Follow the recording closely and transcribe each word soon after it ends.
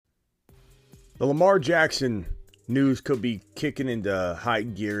The Lamar Jackson news could be kicking into high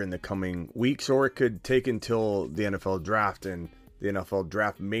gear in the coming weeks, or it could take until the NFL draft, and the NFL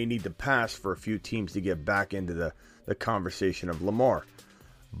draft may need to pass for a few teams to get back into the conversation of Lamar.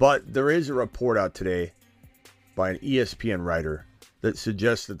 But there is a report out today by an ESPN writer that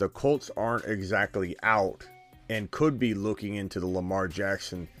suggests that the Colts aren't exactly out and could be looking into the Lamar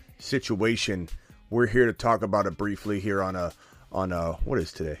Jackson situation. We're here to talk about it briefly here on what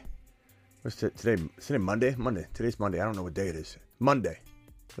is today? What's today? Is today Monday? Monday. Today's Monday. I don't know what day it is. Monday.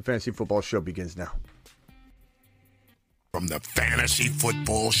 The Fantasy Football Show begins now. From the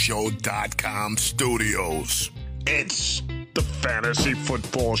FantasyFootballShow.com studios, it's the Fantasy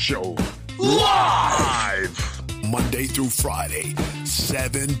Football Show. Live! Monday through Friday,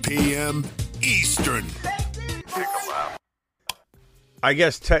 7 p.m. Eastern. I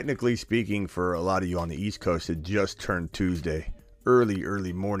guess technically speaking, for a lot of you on the East Coast, it just turned Tuesday.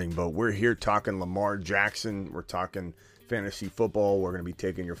 Early morning, but we're here talking Lamar Jackson. We're talking fantasy football. We're going to be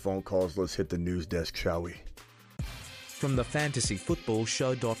taking your phone calls. Let's hit the news desk, shall we? From the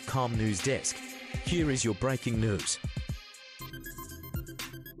FantasyFootballShow.com news desk, here is your breaking news.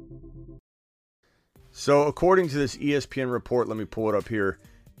 So, according to this ESPN report, let me pull it up here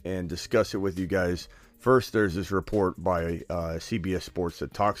and discuss it with you guys. First, there's this report by CBS Sports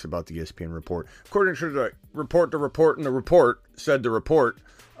that talks about the ESPN report. According to the report said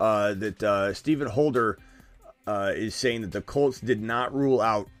that Stephen Holder is saying that the Colts did not rule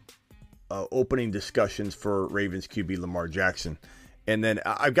out opening discussions for Ravens QB Lamar Jackson. And then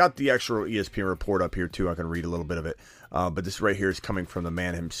I've got the actual ESPN report up here too. I can read a little bit of it. But this right here is coming from the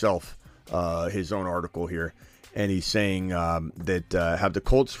man himself, his own article here. And he's saying that have the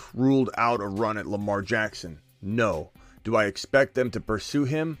Colts ruled out a run at Lamar Jackson? No. Do I expect them to pursue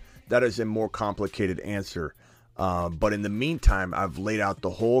him? That is a more complicated answer. But in the meantime, I've laid out the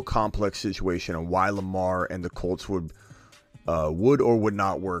whole complex situation and why Lamar and the Colts would or would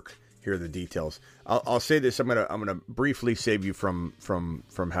not work. Here are the details. I'll say this. I'm gonna briefly save you from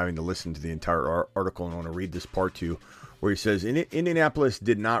having to listen to the entire article, and I want to read this part to you, where he says, Indianapolis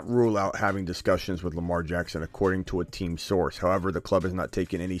did not rule out having discussions with Lamar Jackson, according to a team source. However, the club has not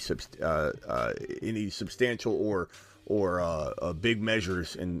taken any substantial or big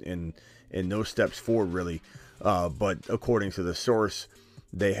measures in those steps forward, really. But according to the source,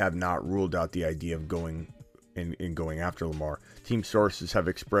 they have not ruled out the idea of going after Lamar. Team sources have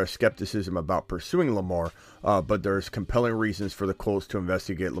expressed skepticism about pursuing Lamar, but there's compelling reasons for the Colts to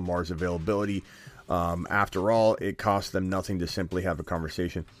investigate Lamar's availability. After all, it costs them nothing to simply have a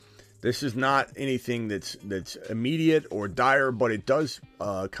conversation. This is not anything that's immediate or dire, but it does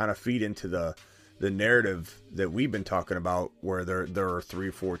kind of feed into the narrative that we've been talking about, where there are 3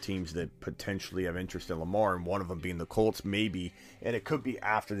 or 4 teams that potentially have interest in Lamar, and one of them being the Colts, maybe, and it could be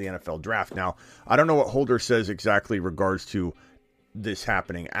after the NFL draft. Now, I don't know what Holder says exactly in regards to this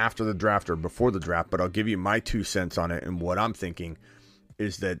happening after the draft or before the draft, but I'll give you my 2 cents on it, and what I'm thinking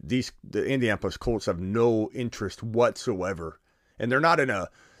is that the Indianapolis Colts have no interest whatsoever, and they're not in a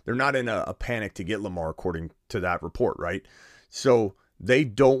panic to get Lamar, according to that report, right? So they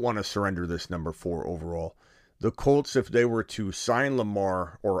don't want to surrender this number 4 overall. The Colts, if they were to sign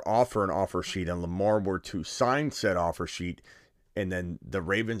Lamar or offer an offer sheet, and Lamar were to sign said offer sheet, and then the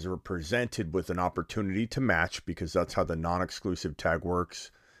Ravens were presented with an opportunity to match, because that's how the non-exclusive tag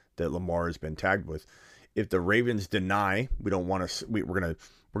works that Lamar has been tagged with. If the Ravens deny, we don't want to. We're gonna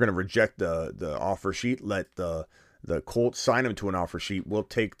reject the offer sheet. Let the Colts sign them to an offer sheet. We'll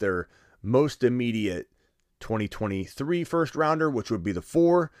take their most immediate 2023 first rounder, which would be the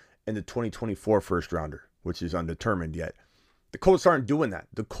 4, and the 2024 first rounder, which is undetermined yet. The Colts aren't doing that.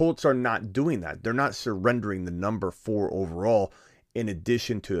 The Colts are not doing that. They're not surrendering the number 4 overall in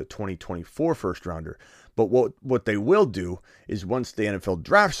addition to the 2024 first rounder. But what they will do is, once the NFL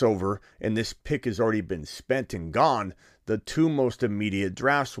draft's over and this pick has already been spent and gone, the 2 most immediate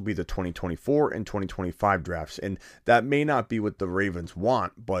drafts will be the 2024 and 2025 drafts. And that may not be what the Ravens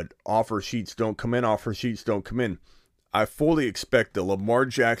want, but offer sheets don't come in. I fully expect the Lamar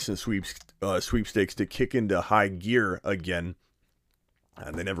Jackson sweepstakes to kick into high gear again.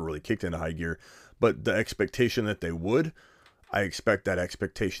 And they never really kicked into high gear, but the expectation that they would, I expect that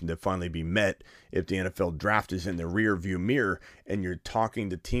expectation to finally be met if the NFL draft is in the rear view mirror and you're talking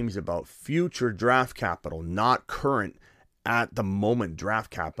to teams about future draft capital, not current at the moment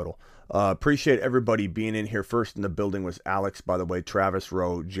draft capital. Appreciate everybody being in here. First in the building was Alex, by the way, Travis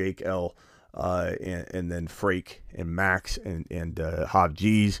Rowe, Jake L, and then Frake and Max and Hav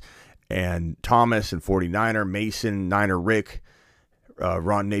G's and Thomas and 49er, Mason, Niner Rick,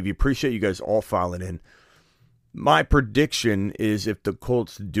 Ron Navy. Appreciate you guys all filing in. My prediction is if the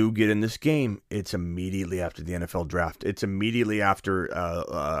Colts do get in this game, it's immediately after the NFL draft. It's immediately after,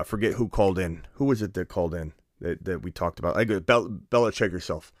 I forget who called in. Who was it that called in that we talked about? I go, Belichick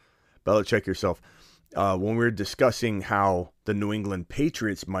yourself. Belichick yourself. When we were discussing how the New England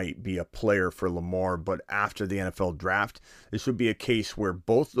Patriots might be a player for Lamar, but after the NFL draft, this would be a case where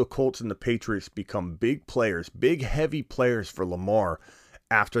both the Colts and the Patriots become big players, big, heavy players for Lamar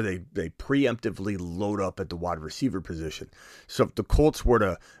after they preemptively load up at the wide receiver position. So if the Colts were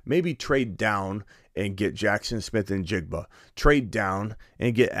to maybe trade down and get Jackson Smith and Jigba, trade down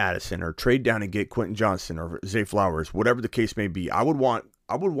and get Addison, or trade down and get Quentin Johnston or Zay Flowers, whatever the case may be, I would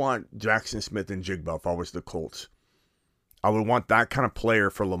want Jackson Smith and Jigba if I was the Colts. I would want that kind of player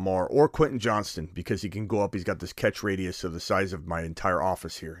for Lamar, or Quentin Johnston, because he can go up. He's got this catch radius of the size of my entire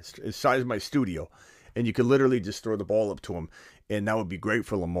office here. It's the size of my studio. And you could literally just throw the ball up to him. And that would be great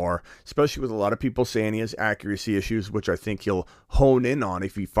for Lamar, especially with a lot of people saying he has accuracy issues, which I think he'll hone in on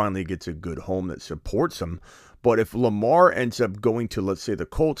if he finally gets a good home that supports him. But if Lamar ends up going to, let's say, the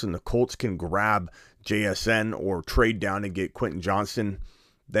Colts, and the Colts can grab JSN or trade down and get Quentin Johnston,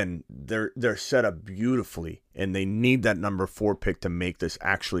 then they're set up beautifully, and they need that number 4 pick to make this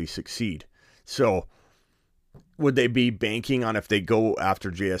actually succeed. So would they be banking on if they go after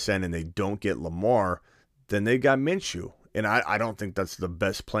JSN and they don't get Lamar, then they got Minshew? And I don't think that's the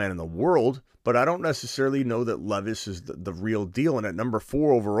best plan in the world, but I don't necessarily know that Levis is the real deal. And at number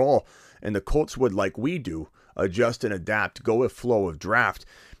 4 overall, and the Colts would, like we do, adjust and adapt, go with flow of draft.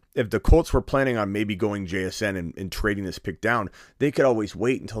 If the Colts were planning on maybe going JSN and trading this pick down, they could always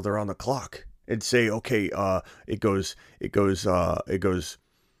wait until they're on the clock and say, okay, it goes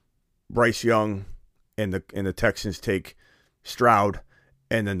Bryce Young, and the Texans take Stroud,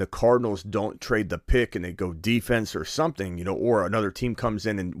 and then the Cardinals don't trade the pick and they go defense or something, or another team comes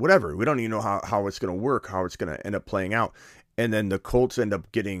in and whatever. We don't even know how it's going to work, how it's going to end up playing out. And then the Colts end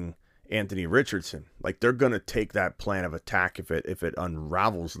up getting Anthony Richardson. Like, they're going to take that plan of attack if it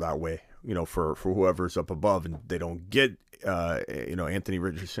unravels that way, for whoever's up above, and they don't get, Anthony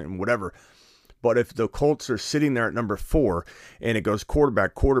Richardson, whatever. But if the Colts are sitting there at number 4 and it goes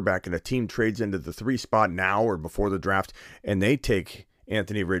quarterback, and a team trades into the 3 spot now or before the draft, and they take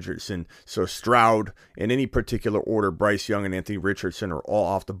Anthony Richardson, so Stroud, in any particular order, Bryce Young and Anthony Richardson are all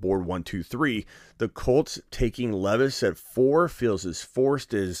off the board 1, 2, 3. The Colts taking Levis at 4 feels as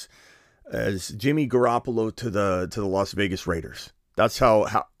forced as Jimmy Garoppolo to the Las Vegas Raiders. That's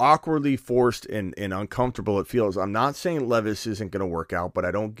how awkwardly forced and uncomfortable it feels. I'm not saying Levis isn't going to work out, but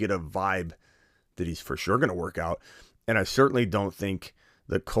I don't get a vibe that he's for sure going to work out. And I certainly don't think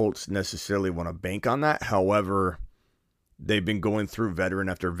the Colts necessarily want to bank on that. However, they've been going through veteran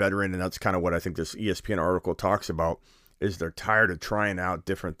after veteran, and that's kind of what I think this ESPN article talks about, is they're tired of trying out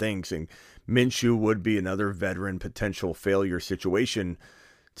different things. And Minshew would be another veteran potential failure situation.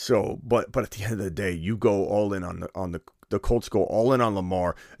 So, but at the end of the day, you go all in on the Colts go all in on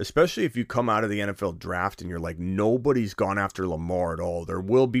Lamar, especially if you come out of the NFL draft and you're like, nobody's gone after Lamar at all. There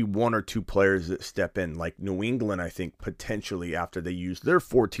will be 1 or 2 players that step in, like New England, I think, potentially after they use their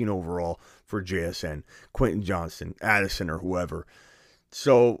 14 overall for JSN, Quentin Johnston, Addison, or whoever.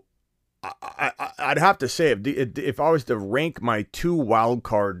 So I'd have to say, if I was to rank my 2 wild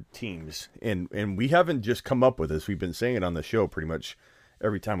card teams, and we haven't just come up with this, we've been saying it on the show pretty much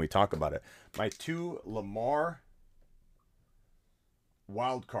every time we talk about it. My 2 Lamar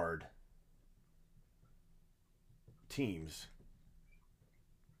wild card teams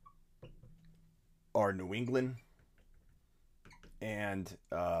are New England and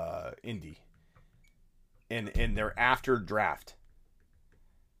Indy, and they're after draft.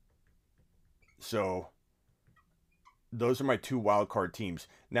 So those are my 2 wild card teams.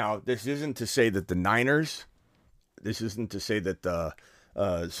 Now, this isn't to say that the Niners. This isn't to say that the.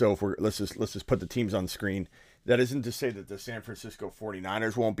 So if let's just put the teams on the screen. That isn't to say that the San Francisco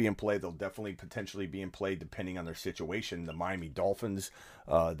 49ers won't be in play. They'll definitely potentially be in play depending on their situation. The Miami Dolphins,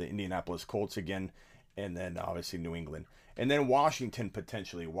 the Indianapolis Colts again, and then obviously New England. And then Washington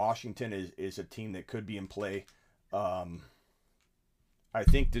potentially. Washington is a team that could be in play. I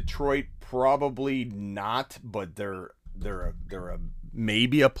think Detroit probably not, but they're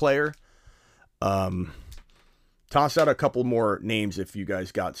maybe a player. Toss out a couple more names if you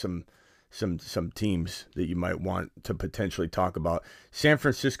guys got some teams that you might want to potentially talk about. San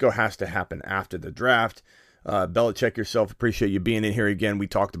Francisco has to happen after the draft. Belichick yourself, appreciate you being in here again. We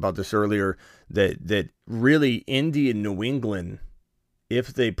talked about this earlier, that really Indy and New England,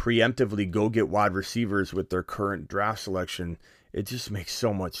 if they preemptively go get wide receivers with their current draft selection, it just makes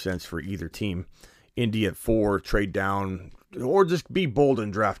so much sense for either team. Indy at 4, trade down, just be bold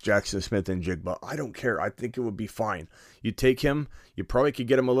and draft Jackson Smith and Jigba. I don't care. I think it would be fine. You take him. You probably could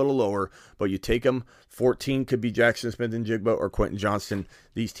get him a little lower, but you take him. 14 could be Jackson Smith and Jigba or Quentin Johnston.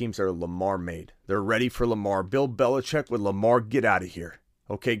 These teams are Lamar made. They're ready for Lamar. Bill Belichick with Lamar, get out of here.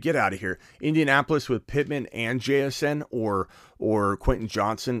 Okay, get out of here. Indianapolis with Pittman and JSN or Quentin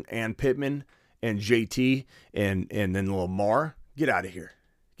Johnson and Pittman and JT and then Lamar. Get out of here.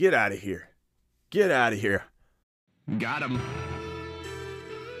 Get out of here. Get out of here. Got him.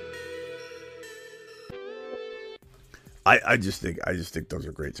 I just think those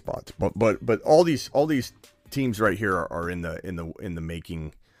are great spots. But all these teams right here are in the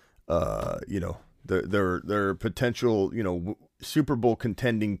making. They're potential Super Bowl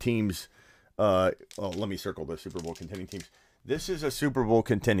contending teams. Let me circle the Super Bowl contending teams. This is a Super Bowl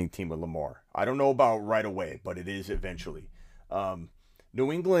contending team with Lamar. I don't know about right away, but it is eventually.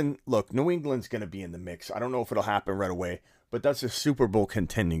 New England's going to be in the mix. I don't know if it'll happen right away, but that's a Super Bowl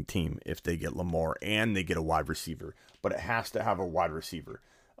contending team if they get Lamar and they get a wide receiver. But it has to have a wide receiver.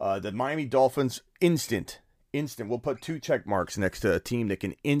 The Miami Dolphins, instant. We'll put 2 check marks next to a team that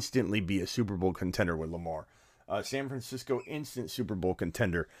can instantly be a Super Bowl contender with Lamar. San Francisco, instant Super Bowl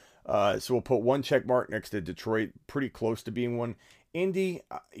contender. So we'll put 1 check mark next to Detroit, pretty close to being one. Indy,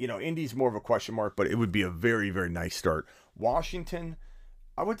 Indy's more of a question mark, but it would be a very, very nice start. Washington,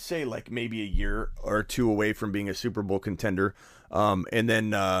 I would say like maybe a year or 2 away from being a Super Bowl contender. So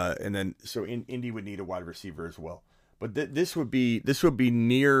Indy would need a wide receiver as well. But this would be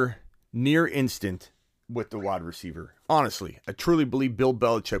near instant with the wide receiver. Honestly, I truly believe Bill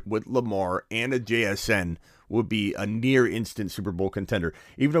Belichick with Lamar and a JSN would be a near instant Super Bowl contender.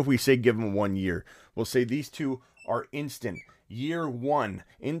 Even if we say give them 1 year, we'll say these two are instant year 1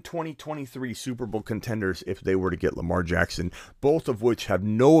 in 2023 Super Bowl contenders if they were to get Lamar Jackson, both of which have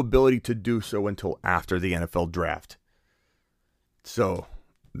no ability to do so until after the NFL draft. So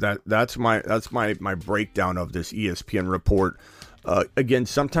that's my breakdown of this ESPN report. Again,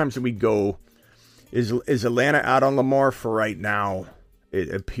 sometimes we go, is Atlanta out on Lamar for right now?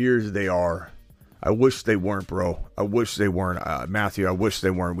 It appears they are. I wish they weren't, bro. I wish they weren't. Matthew, I wish they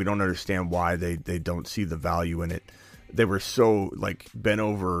weren't. We don't understand why they don't see the value in it. They were so bent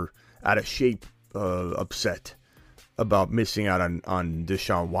over, out of shape, upset about missing out on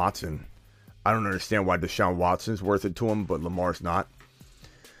Deshaun Watson. I don't understand why Deshaun Watson's worth it to him, but Lamar's not.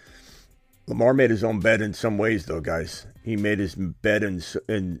 Lamar made his own bed in some ways, though, guys. He made his bed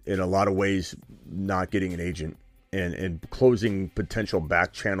in a lot of ways, not getting an agent and closing potential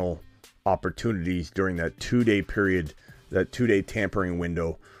back channel opportunities during that 2-day period, that 2-day tampering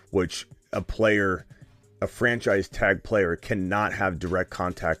window, which a franchise tag player cannot have direct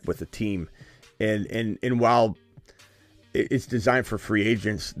contact with a team. And while it's designed for free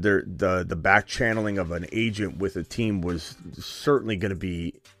agents, the back channeling of an agent with a team was certainly going to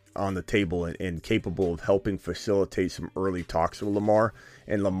be on the table and capable of helping facilitate some early talks with Lamar.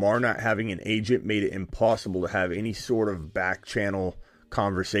 And Lamar not having an agent made it impossible to have any sort of back channel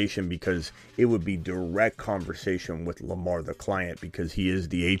conversation, because it would be direct conversation with Lamar, the client, because he is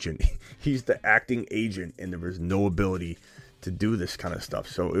the agent. He's the acting agent, and there was no ability to do this kind of stuff.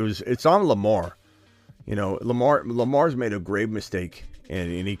 So it's on Lamar. Lamar's made a grave mistake,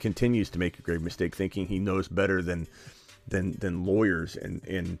 and he continues to make a grave mistake, thinking he knows better than lawyers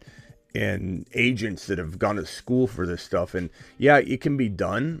and agents that have gone to school for this stuff. And yeah, it can be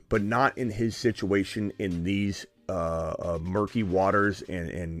done, but not in his situation, in these murky waters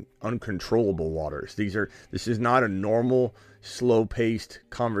and uncontrollable waters. This is not a normal, slow-paced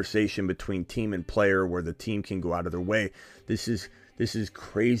conversation between team and player where the team can go out of their way. This is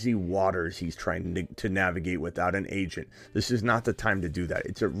crazy waters he's trying to navigate without an agent. This is not the time to do that.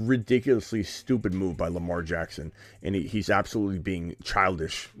 It's a ridiculously stupid move by Lamar Jackson, and he's absolutely being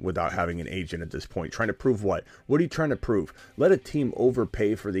childish without having an agent at this point. Trying to prove what? What are you trying to prove? Let a team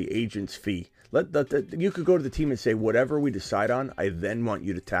overpay for the agent's fee. You could go to the team and say, whatever we decide on, I then want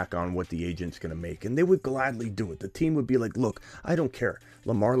you to tack on what the agent's going to make. And they would gladly do it. The team would be like, look, I don't care.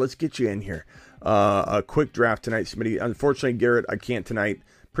 Lamar, let's get you in here. A quick draft tonight, Smitty. Unfortunately, Garrett, I can't tonight.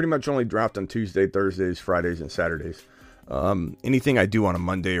 Pretty much only draft on Tuesday, Thursdays, Fridays, and Saturdays. Anything I do on a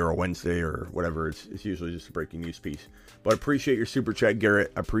Monday or a Wednesday or whatever, it's usually just a breaking news piece. But I appreciate your super chat,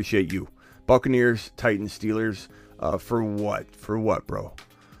 Garrett. I appreciate you. Buccaneers, Titans, Steelers. For what? For what, bro?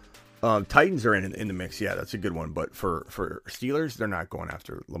 Titans are in the mix. Yeah, that's a good one. But for Steelers, they're not going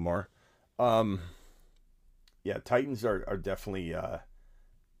after Lamar. Yeah, Titans are definitely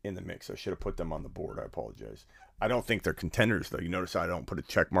in the mix. I should have put them on the board. I apologize. I don't think they're contenders, though. You notice I don't put a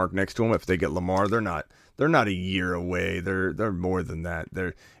check mark next to them. If they get Lamar, they're not a year away. They're more than that.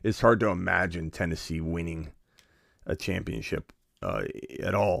 It's hard to imagine Tennessee winning a championship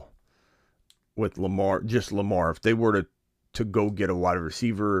at all with Lamar, just Lamar. If they were to go get a wide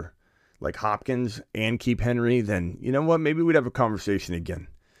receiver like Hopkins and keep Henry, then you know what? Maybe we'd have a conversation again.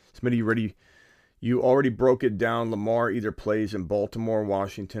 Smitty, you already broke it down. Lamar either plays in Baltimore,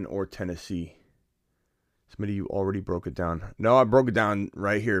 Washington, or Tennessee. Smitty, you already broke it down. No, I broke it down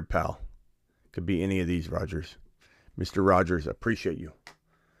right here, pal. Could be any of these, Rogers. Mr. Rogers, appreciate you.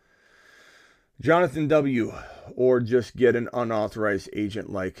 Jonathan W. Or just get an unauthorized agent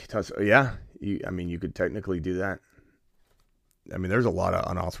like Tusk. Yeah, you could technically do that. I mean, there's a lot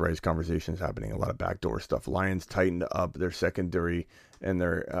of unauthorized conversations happening, a lot of backdoor stuff. Lions tightened up their secondary and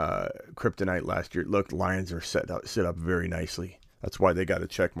their kryptonite last year. Look, Lions are set up very nicely. That's why they got a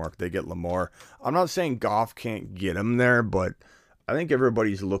check mark. They get Lamar. I'm not saying Goff can't get him there, but I think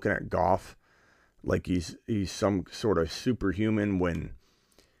everybody's looking at Goff like he's some sort of superhuman when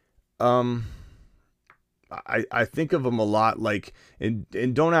I think of him a lot like, and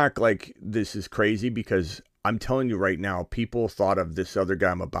don't act like this is crazy because I'm telling you right now, people thought of this other guy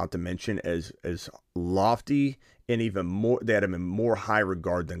I'm about to mention as lofty and even more, they had him in more high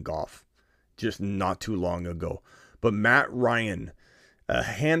regard than Goff just not too long ago. But Matt Ryan, a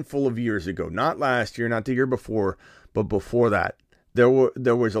handful of years ago, not last year, not the year before, but before that, there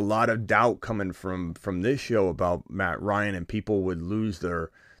was a lot of doubt coming from this show about Matt Ryan, and people would lose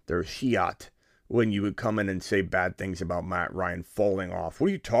their shiat when you would come in and say bad things about Matt Ryan falling off. What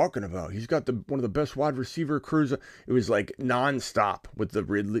are you talking about? He's got one of the best wide receiver crews. It was like nonstop with the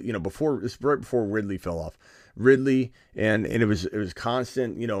Ridley, right before Ridley fell off. Ridley and it was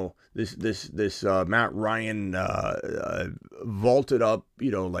constant, this Matt Ryan vaulted up,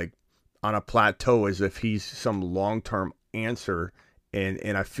 like on a plateau as if he's some long-term answer.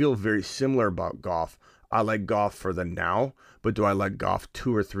 And I feel very similar about Goff. I like Goff for the now, but do I like Goff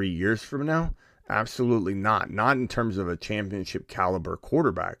 2 or 3 years from now? Absolutely not. Not in terms of a championship caliber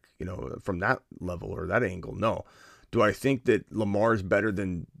quarterback, from that level or that angle. No. Do I think that Lamar is better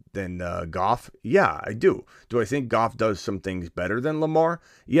than Goff? Yeah, I do. Do I think Goff does some things better than Lamar?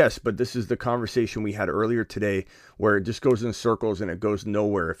 Yes, but this is the conversation we had earlier today where it just goes in circles and it goes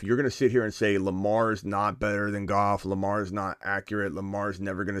nowhere. If you're going to sit here and say Lamar is not better than Goff, Lamar is not accurate, Lamar is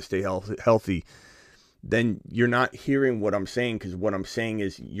never going to stay healthy, then you're not hearing what I'm saying, because what I'm saying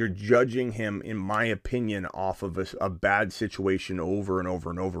is you're judging him, in my opinion, off of a bad situation over and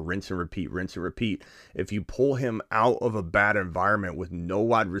over and over, rinse and repeat. If you pull him out of a bad environment with no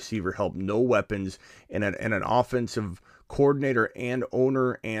wide receiver help, no weapons, and an offensive coordinator and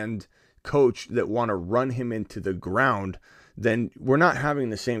owner and coach that want to run him into the ground, then we're not having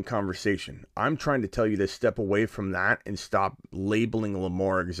the same conversation. I'm trying to tell you to step away from that and stop labeling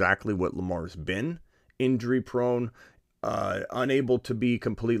Lamar exactly what Lamar's been. Injury prone, unable to be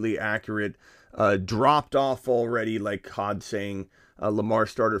completely accurate, dropped off already, like Hod saying Lamar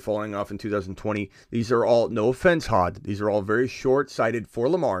started falling off in 2020. These are all, no offense, Hod, these are all very short-sighted for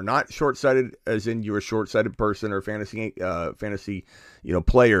Lamar. Not short-sighted as in you're a short-sighted person or fantasy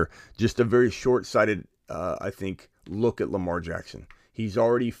player. Just a very short-sighted, I think, look at Lamar Jackson. He's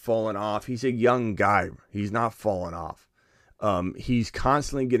already fallen off. He's a young guy. He's not fallen off. He's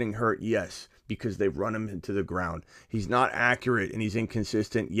constantly getting hurt, yes, because they run him into the ground. He's not accurate and he's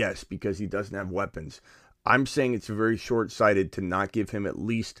inconsistent, yes, because he doesn't have weapons. I'm saying it's very short-sighted to not give him at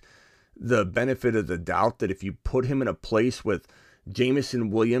least the benefit of the doubt that if you put him in a place with Jameson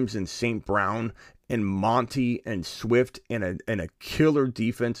Williams and St. Brown and Monty and Swift and a killer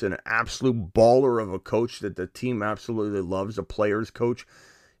defense and an absolute baller of a coach that the team absolutely loves, a player's coach,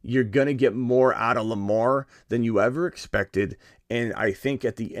 you're going to get more out of Lamar than you ever expected. And I think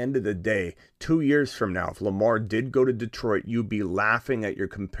at the end of the day, 2 years from now, if Lamar did go to Detroit, you'd be laughing at your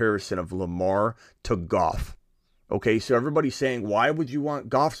comparison of Lamar to Goff. Okay, so everybody's saying, why would you want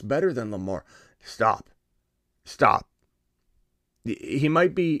Goff's better than Lamar? Stop. He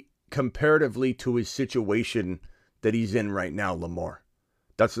might be comparatively to his situation that he's in right now, Lamar.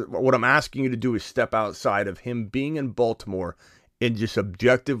 That's what I'm asking you to do, is step outside of him being in Baltimore and just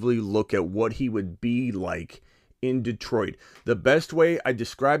objectively look at what he would be like in Detroit. The best way, I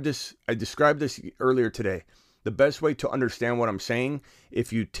described this earlier today. The best way to understand what I'm saying,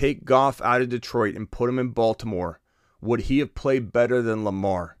 if you take Goff out of Detroit and put him in Baltimore, would he have played better than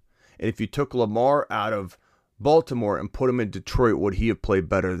Lamar? And if you took Lamar out of Baltimore and put him in Detroit, would he have played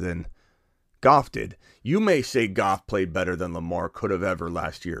better than Goff did? You may say Goff played better than Lamar could have ever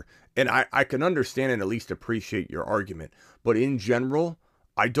last year. And I can understand and at least appreciate your argument. But in general,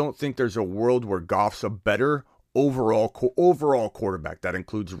 I don't think there's a world where Goff's a better overall quarterback. That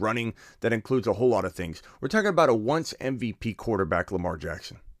includes running. That includes a whole lot of things. We're talking about a once MVP quarterback, Lamar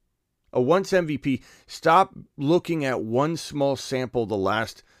Jackson. A once MVP. Stop looking at one small sample the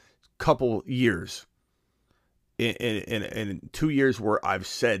last couple years. In 2 years where I've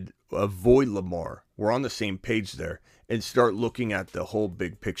said avoid Lamar. We're on the same page there. And start looking at the whole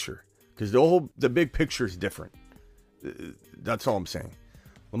big picture. Because the big picture is different. That's all I'm saying.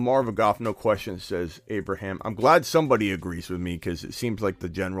 Lamar Goff, no question, says Abraham. I'm glad somebody agrees with me because it seems like the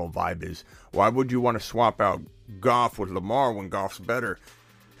general vibe is, why would you want to swap out Goff with Lamar when Goff's better?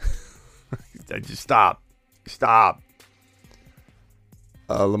 Just stop. Stop.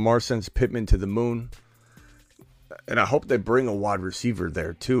 Lamar sends Pittman to the moon. And I hope they bring a wide receiver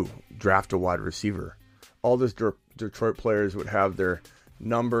there too. Draft a wide receiver. All those Detroit players would have their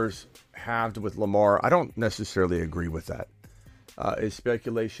numbers halved with Lamar. I don't necessarily agree with that. It's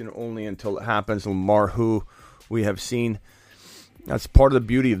speculation only until it happens. Lamar, who we have seen. That's part of the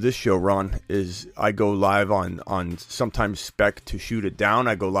beauty of this show, Ron, is I go live on sometimes spec to shoot it down.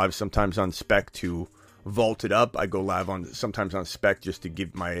 I go live sometimes on spec to vault it up. I go live sometimes on spec just to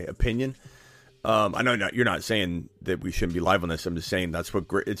give my opinion. I know you're not saying that we shouldn't be live on this. I'm just saying that's what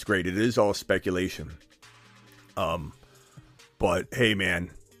it's great. It is all speculation. But hey, man,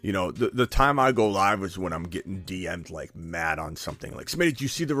 you know, the time I go live is when I'm getting DM'd like mad on something. Like, Smitty, did you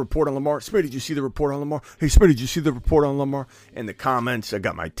see the report on Lamar? Smitty, did you see the report on Lamar? Hey, Smitty, did you see the report on Lamar? In the comments, I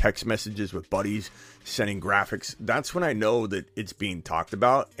got my text messages with buddies sending graphics. That's when I know that it's being talked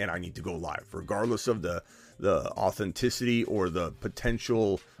about and I need to go live, regardless of the authenticity or the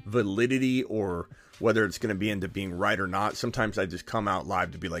potential validity or whether it's going to end up being right or not. Sometimes I just come out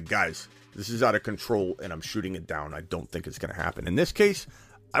live to be like, guys, this is out of control and I'm shooting it down. I don't think it's going to happen. In this case,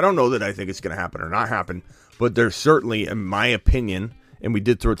 I don't know that I think it's going to happen or not happen, but there's certainly, in my opinion, and we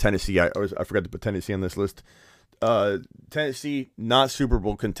did throw Tennessee. I forgot to put Tennessee on this list. Tennessee, not Super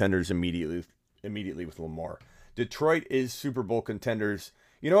Bowl contenders immediately with Lamar. Detroit is Super Bowl contenders.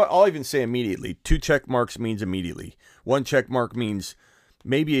 You know what? I'll even say immediately. 2 check marks means immediately. 1 check mark means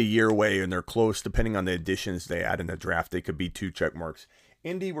maybe a year away, and they're close. Depending on the additions they add in the draft, they could be 2 check marks.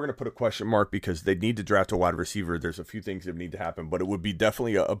 Indy, we're going to put a question mark because they need to draft a wide receiver. There's a few things that need to happen, but it would be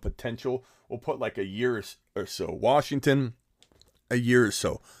definitely a potential. We'll put like a year or so. Washington, a year or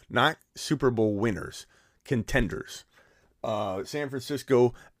so. Not Super Bowl winners, contenders. San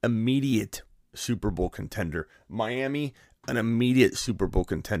Francisco, immediate Super Bowl contender. Miami, an immediate Super Bowl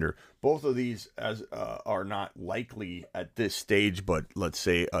contender. Both of these are not likely at this stage, but let's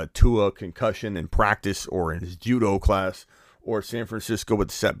say a Tua concussion in practice or in his judo class, or San Francisco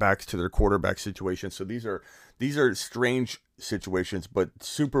with setbacks to their quarterback situation. So these are strange situations, but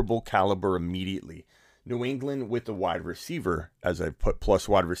Super Bowl caliber immediately. New England with the wide receiver, as I put plus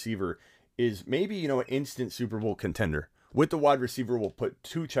wide receiver, is maybe, an instant Super Bowl contender. With the wide receiver, we'll put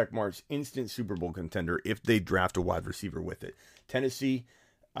 2 check marks, instant Super Bowl contender if they draft a wide receiver with it. Tennessee,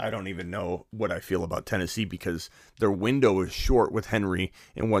 I don't even know what I feel about Tennessee because their window is short with Henry,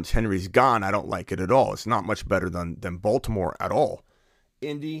 and once Henry's gone, I don't like it at all. It's not much better than Baltimore at all.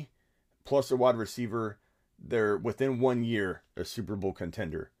 Indy, plus a wide receiver, they're within 1 year a Super Bowl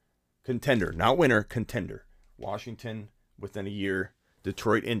contender. Contender, not winner, contender. Washington, within a year.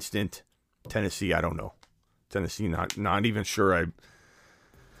 Detroit, instant. Tennessee, I don't know. Tennessee, not even sure I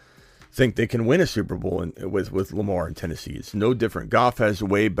think they can win a Super Bowl with Lamar in Tennessee. It's no different. Goff has a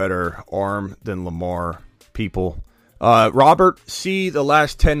way better arm than Lamar, people. Robert, see the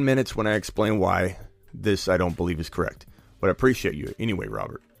last 10 minutes when I explain why this I don't believe is correct. But I appreciate you anyway,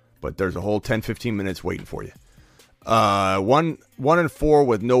 Robert. But there's a whole 10, 15 minutes waiting for you. 1-4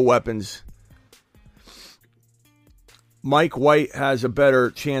 with no weapons. Mike White has a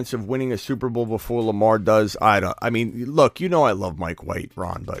better chance of winning a Super Bowl before Lamar does. I mean, look, I love Mike White,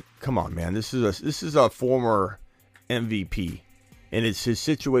 Ron, but come on, man. This is a former MVP, and his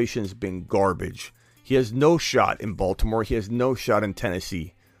situation's been garbage. He has no shot in Baltimore. He has no shot in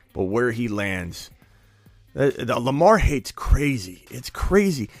Tennessee. But where he lands, the Lamar hate's crazy. It's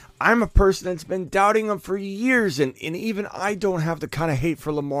crazy. I'm a person that's been doubting him for years, and even I don't have the kind of hate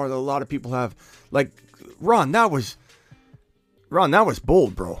for Lamar that a lot of people have. Like, Ron, that was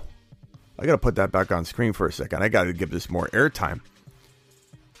bold, bro. I got to put that back on screen for a second. I got to give this more airtime.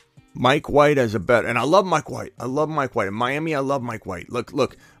 Mike White as a bet, and I love Mike White. In Miami, I love Mike White.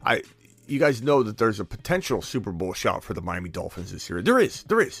 Look, you guys know that there's a potential Super Bowl shot for the Miami Dolphins this year. There is.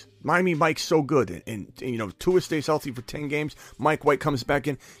 Miami Mike's so good, and Tua stays healthy for 10 games. Mike White comes back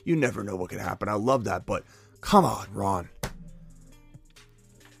in. You never know what can happen. I love that, but come on, Ron.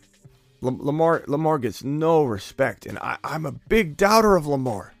 Lamar gets no respect, and I'm a big doubter of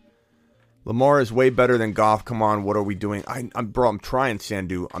Lamar. Lamar is way better than Goff. Come on, what are we doing? I'm trying,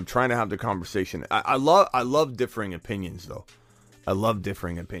 Sandu. I'm trying to have the conversation. I love differing opinions, though. I love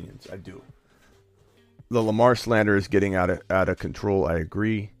differing opinions. I do. The Lamar slander is getting out of control. I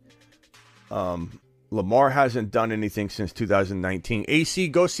agree. Lamar hasn't done anything since 2019. AC,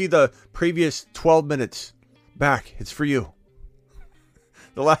 go see the previous 12 minutes back. It's for you.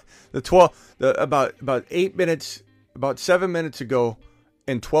 About 8 minutes, about 7 minutes ago,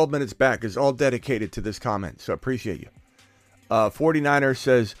 and 12 minutes back is all dedicated to this comment. So I appreciate you. 49er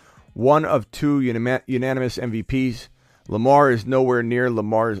says 1 of 2 unanimous MVPs. Lamar is nowhere near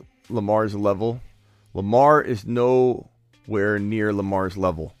Lamar's level. Lamar is nowhere near Lamar's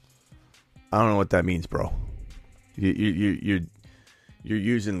level. I don't know what that means, bro. You're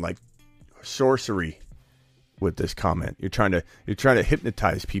using like sorcery with this comment. You're trying to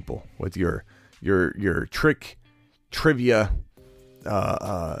hypnotize people with your trivia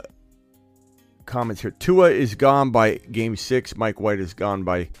comments here. Tua is gone by game 6. Mike White is gone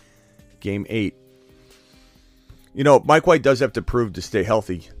by game 8. You know, Mike White does have to prove to stay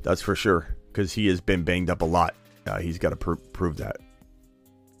healthy. That's for sure, because he has been banged up a lot. He's got to prove that.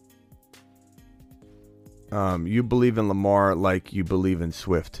 You believe in Lamar like you believe in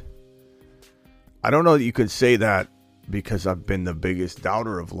Swift. I don't know that you could say that, because I've been the biggest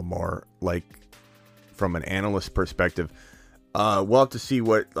doubter of Lamar, like from an analyst perspective. We'll have to see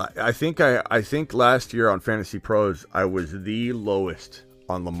what I think. I think last year on Fantasy Pros, I was the lowest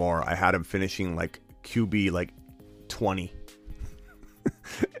on Lamar. I had him finishing like QB like 20.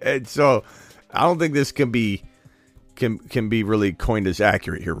 And so I don't think this can be really coined as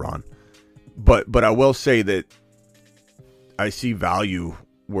accurate here, Ron. But I will say that I see value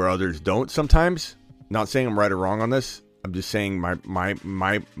where others don't sometimes. Not saying I'm right or wrong on this. I'm just saying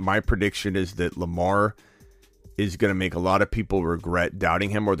my prediction is that Lamar is going to make a lot of people regret doubting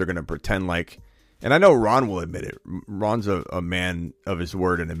him, or they're going to pretend like, and I know Ron will admit it. Ron's a man of his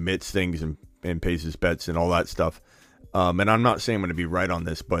word and admits things and pays his bets and all that stuff. And I'm not saying I'm going to be right on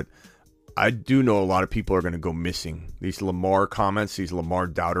this, but I do know a lot of people are going to go missing. These Lamar comments, these Lamar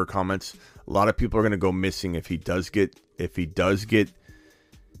doubter comments, a lot of people are going to go missing if he does get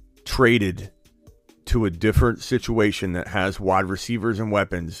traded to a different situation that has wide receivers and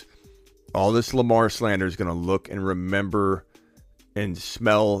weapons. All this Lamar slander is going to look and remember and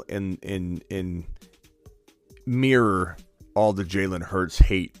smell and mirror all the Jalen Hurts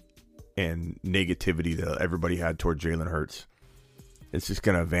hate and negativity that everybody had toward Jalen Hurts. It's just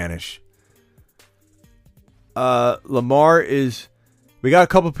going to vanish. Lamar is... We got a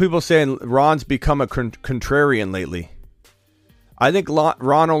couple people saying Ron's become a contrarian lately. I think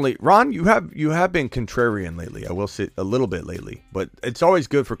Ron, you have been contrarian lately. I will say a little bit lately, but it's always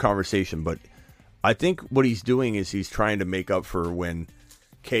good for conversation. But I think what he's doing is he's trying to make up for when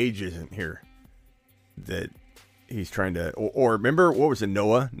Cage isn't here. That he's trying to, or remember, what was it,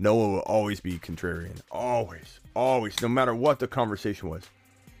 Noah? Noah will always be contrarian. Always. No matter what the conversation was.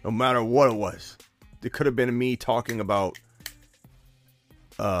 No matter what it was. It could have been me talking about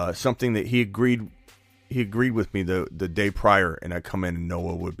something that he agreed with me the day prior, and I come in and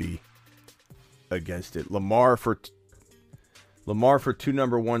Noah would be against it. Lamar for 2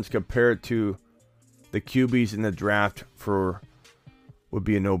 number ones compared to the QBs in the draft would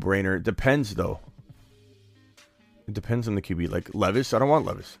be a no-brainer. It depends, though. It depends on the QB. Like Levis, I don't want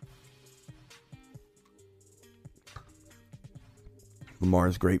Levis. Lamar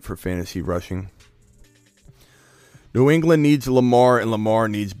is great for fantasy rushing. New England needs Lamar, and Lamar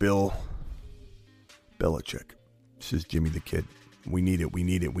needs Bill Belichick. This is Jimmy the Kid. We need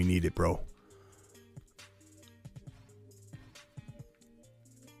it, bro.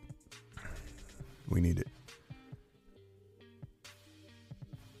 We need it.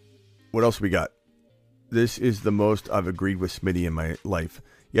 What else we got? This is the most I've agreed with Smitty in my life.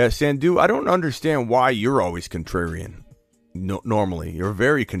 Yeah, Sandu, I don't understand why you're always contrarian. No, normally, you're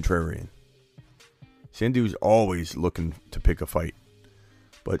very contrarian. Sandu's always looking to pick a fight.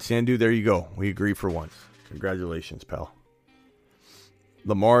 But Sandu, there you go. We agree for once. Congratulations, pal.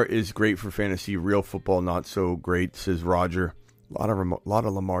 Lamar is great for fantasy. Real football, not so great, says Roger. A lot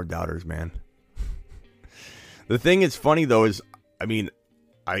of Lamar doubters, man. The thing is funny, though, is, I mean,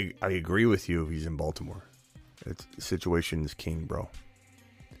 I agree with you if he's in Baltimore. Situation is king, bro.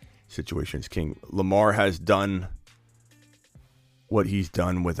 Situation is king. Lamar has done what he's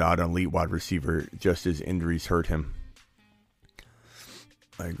done without an elite wide receiver, just as injuries hurt him.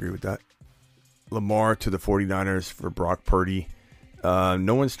 I agree with that. Lamar to the 49ers for Brock Purdy.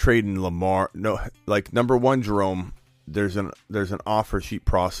 No one's trading Lamar. No, like number one, Jerome. There's an offer sheet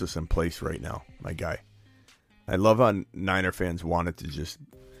process in place right now, my guy. I love how Niner fans wanted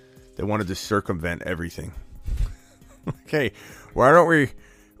to circumvent everything. Okay, why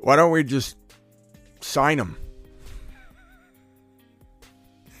don't we just sign him?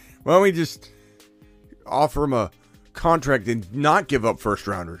 Why don't we just offer him a contract and not give up first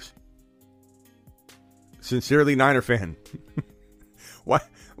rounders? Sincerely, Niner fan.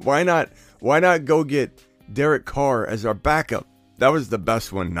 Why not go get Derek Carr as our backup? That was the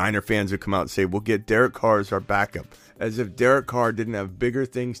best one. Niner fans would come out and say, we'll get Derek Carr as our backup. As if Derek Carr didn't have bigger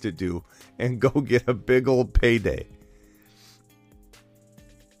things to do and go get a big old payday.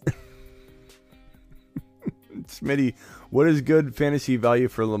 Smitty, what is good fantasy value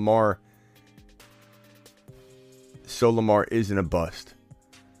for Lamar so Lamar isn't a bust?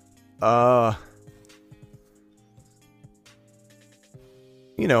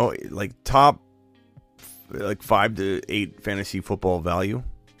 Like top 5 to 8 fantasy football value.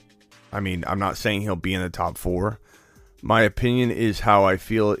 I mean, I'm not saying he'll be in the top 4. My opinion is how I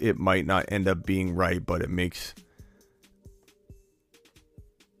feel. It might not end up being right, but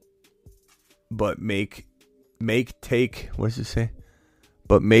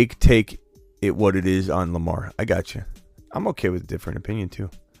take it what it is on Lamar. I got you. I'm okay with a different opinion too.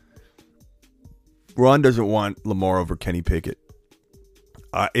 Ron doesn't want Lamar over Kenny Pickett.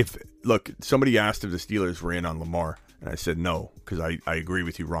 Somebody asked if the Steelers were in on Lamar, and I said no, because I agree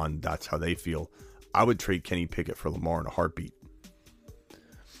with you, Ron. That's how they feel. I would trade Kenny Pickett for Lamar in a heartbeat.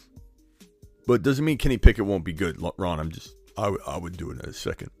 But it doesn't mean Kenny Pickett won't be good, Ron. I would do it in a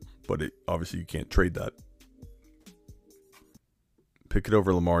second. But obviously you can't trade that. Pickett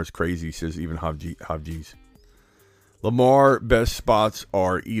over Lamar is crazy, says even Havjeez. Lamar best spots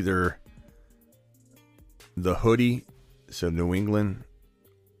are either the hoodie, so New England,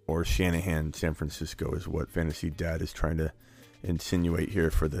 or Shanahan, San Francisco, is what Fantasy Dad is trying to insinuate here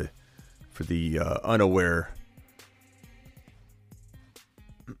for the unaware.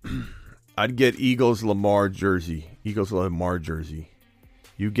 I'd get Eagles Lamar jersey. You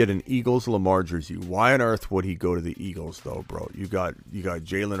get an Eagles Lamar jersey. Why on earth would he go to the Eagles though, bro? You got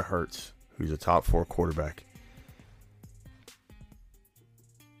Jalen Hurts, who's a top 4 quarterback.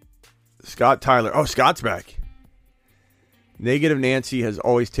 Scott Tyler. Oh, Scott's back. Negative Nancy has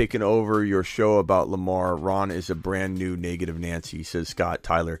always taken over your show about Lamar. Ron is a brand new Negative Nancy, says Scott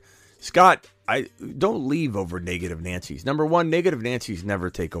Tyler. Scott, I don't leave over Negative Nancy's. Number one, Negative Nancy's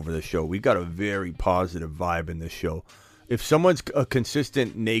never take over the show. We've got a very positive vibe in this show. If someone's a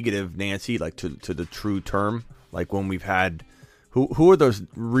consistent Negative Nancy, like to the true term, like when we've had, who are those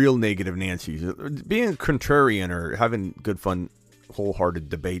real Negative Nancy's? Being a contrarian or having good, fun, wholehearted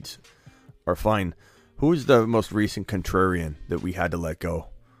debates are fine. Who's the most recent contrarian that we had to let go?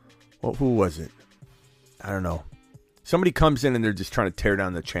 Well, who was it? I don't know. Somebody comes in and they're just trying to tear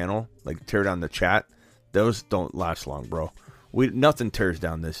down the channel, like tear down the chat. Those don't last long, bro. Nothing tears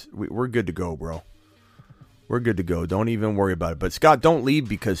down this. We're good to go, bro. We're good to go. Don't even worry about it. But Scott, don't leave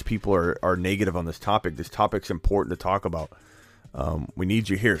because people are negative on this topic. This topic's important to talk about. We need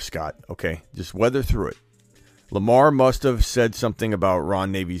you here, Scott. Okay, just weather through it. Lamar must have said something about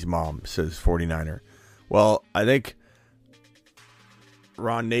Ron Navy's mom, says 49er. Well, I think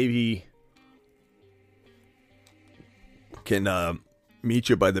Ron Navy can meet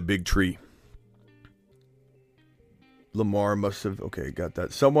you by the big tree. Lamar must have... Okay, got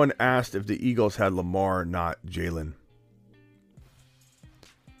that. Someone asked if the Eagles had Lamar, not Jalen.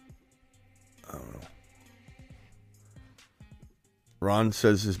 I don't know. Ron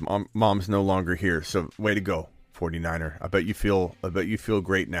says his mom's no longer here. So, way to go, 49er. I bet you feel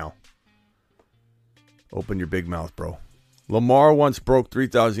great now. Open your big mouth, bro. Lamar once broke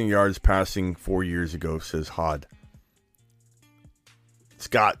 3,000 yards passing 4 years ago, says Hod.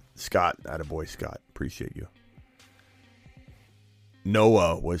 Scott, attaboy, Scott. Appreciate you.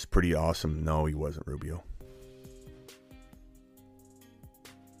 Noah was pretty awesome. No, he wasn't, Rubio.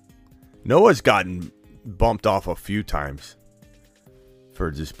 Noah's gotten bumped off a few times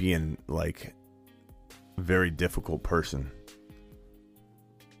for just being like a very difficult person.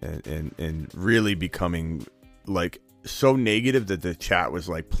 And really becoming like so negative that the chat was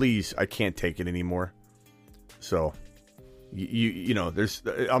like, please, I can't take it anymore. So you know,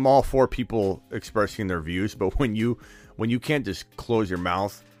 I'm all for people expressing their views, but when you can't just close your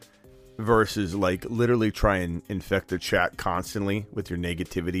mouth versus like literally try and infect the chat constantly with your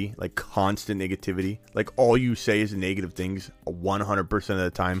negativity, like constant negativity, like all you say is negative things 100% of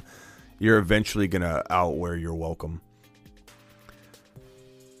the time, you're eventually gonna outwear your welcome.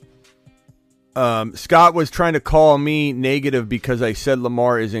 Scott was trying to call me negative because I said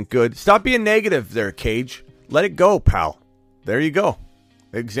Lamar isn't good. Stop being negative there, Cage. Let it go, pal. There you go.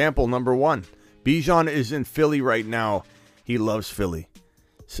 Example number 1. Bijan is in Philly right now. He loves Philly,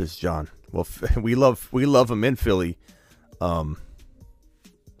 says John. Well, we love him in Philly. Bijan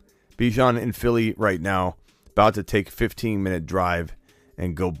in Philly right now, about to take a 15-minute drive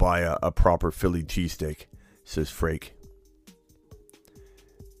and go buy a proper Philly cheesesteak, says Frake.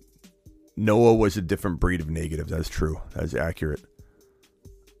 Noah was a different breed of negative. That's true. That's accurate.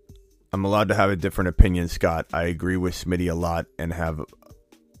 I'm allowed to have a different opinion, Scott. I agree with Smitty a lot, and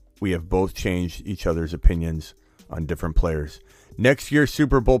we have both changed each other's opinions on different players. Next year's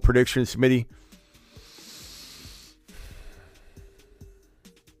Super Bowl prediction, Smitty.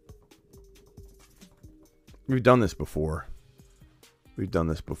 We've done this before.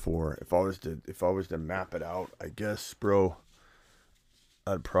 If I was to map it out, I guess, bro,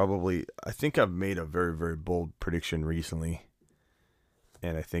 I think I've made a very, very bold prediction recently,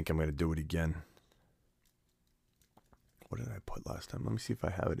 and I think I'm going to do it again. What did I put last time? Let me see if I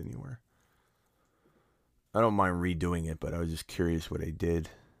have it anywhere. I don't mind redoing it, but I was just curious what I did.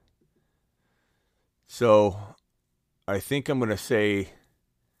 So, I think I'm going to say...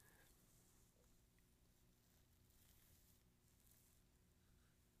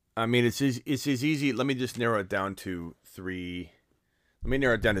 I mean, it's as easy. Let me just narrow it down to 3. Let me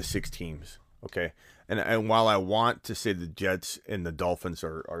narrow it down to 6 teams, okay? And while I want to say the Jets and the Dolphins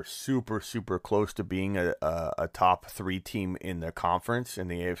are super, super close to being a top 3 team in the conference in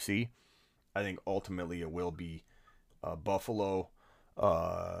the AFC, I think ultimately it will be Buffalo,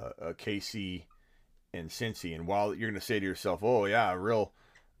 KC, and Cincy. And while you're going to say to yourself, oh, yeah, real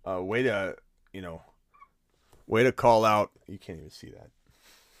way to call out. You can't even see that.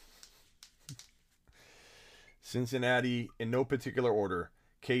 Cincinnati, in no particular order,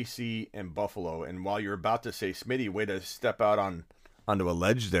 KC, and Buffalo. And while you're about to say, Smitty, way to step out onto a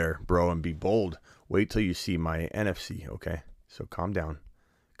ledge there, bro, and be bold, wait till you see my NFC, okay? So calm down.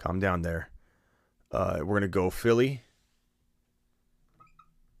 Calm down there. We're going to go Philly.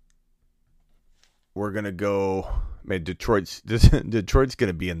 We're going to go... Man, Detroit's going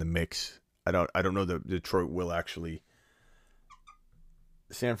to be in the mix. I don't know that Detroit will actually...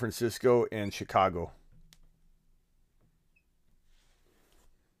 San Francisco and Chicago.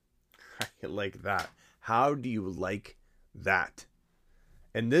 Like that. How do you like that?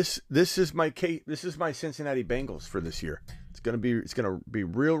 And this is my Cincinnati Bengals for this year. It's gonna be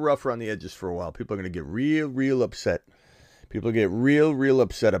real rough around the edges for a while. People are gonna get real upset. People get real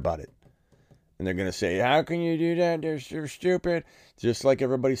upset about it, and they're gonna say, "How can you do that? They're stupid." Just like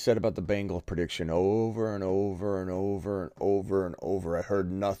everybody said about the Bengals prediction over and over and over and over and over. I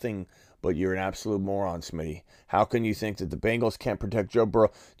heard nothing but you're an absolute moron, Smitty. How can you think that the Bengals can't protect Joe Burrow?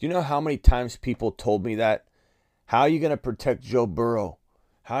 Do you know how many times people told me that? How are you going to protect Joe Burrow?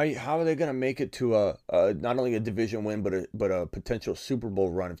 How are they going to make it to not only a division win but a potential Super Bowl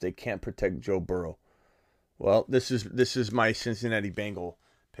run if they can't protect Joe Burrow? Well, this is my Cincinnati Bengal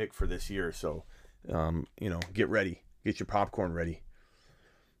pick for this year. So, get ready, get your popcorn ready.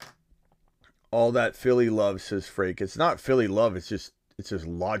 All that Philly love, says Frake. It's not Philly love. It's just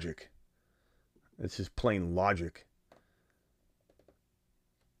logic. It's just plain logic.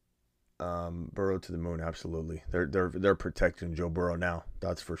 Burrow to the moon, absolutely. They're protecting Joe Burrow now.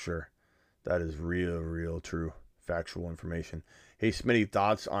 That's for sure. That is real true factual information. Hey, Smitty,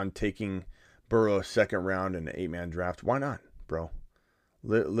 thoughts on taking Burrow second round in an 8-man draft? Why not, bro?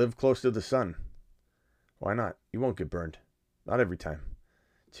 Live close to the sun. Why not? You won't get burned. Not every time.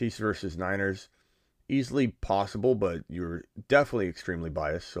 Chiefs versus Niners, easily possible, but you're definitely extremely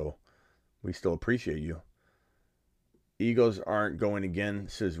biased, so we still appreciate you. Eagles aren't going again,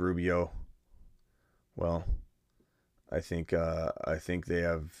 says Rubio. Well, I think they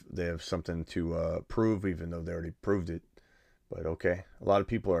have something to prove, even though they already proved it. But okay, a lot of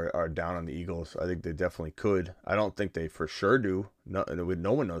people are down on the Eagles. I think they definitely could. I don't think they for sure do. No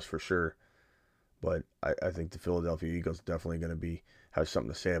one knows for sure. But I think the Philadelphia Eagles definitely going to have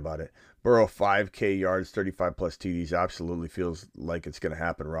something to say about it. Burrow 5K yards, 35 plus TDs. Absolutely feels like it's going to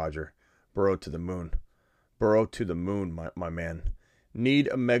happen, Roger. Burrow to the moon. Burrow to the moon, my man. Need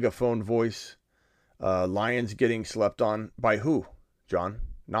a megaphone voice. Lions getting slept on. By who, John?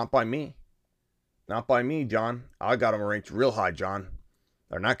 Not by me. Not by me, John. I got them ranked real high, John.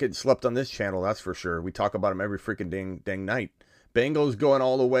 They're not getting slept on this channel, that's for sure. We talk about them every freaking dang night. Bengals going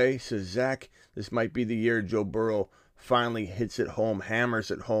all the way, says Zach. This might be the year Joe Burrow finally hits it home, hammers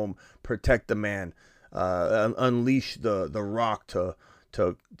it home, protect the man, unleash the rock to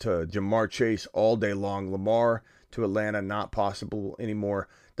Jamar Chase all day long. Lamar to Atlanta, not possible anymore.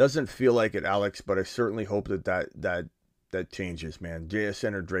 Doesn't feel like it, Alex, but I certainly hope that changes, man.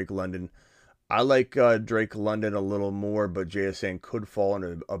 JSN or Drake London. I like Drake London a little more, but JSN could fall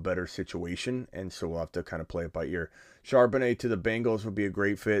into a better situation, and so we'll have to kind of play it by ear. Charbonnet to the Bengals would be a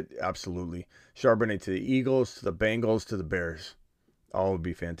great fit, absolutely. Charbonnet to the Eagles, to the Bengals, to the Bears. All would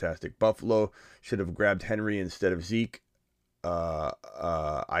be fantastic. Buffalo should have grabbed Henry instead of Zeke.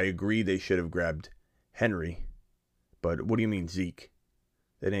 I agree they should have grabbed Henry. But what do you mean Zeke?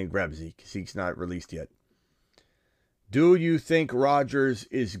 They didn't grab Zeke. Zeke's not released yet. Do you think Rodgers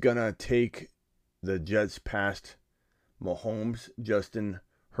is going to take the Jets past Mahomes, Justin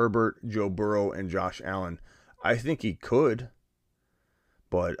Herbert, Joe Burrow, and Josh Allen? I think he could,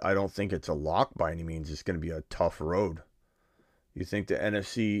 but I don't think it's a lock by any means. It's going to be a tough road. You think the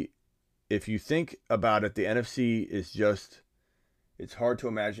NFC, if you think about it, the NFC is just, it's hard to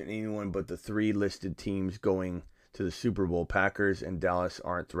imagine anyone but the three listed teams going to the Super Bowl. Packers and Dallas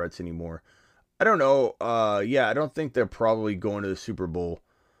aren't threats anymore. I don't know. I don't think they're probably going to the Super Bowl,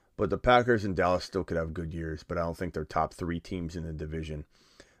 but the Packers and Dallas still could have good years, but I don't think they're top three teams in the division.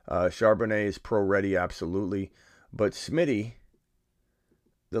 Charbonnet is pro-ready, absolutely. But Smitty,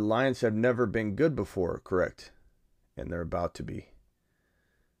 the Lions have never been good before, correct? And they're about to be.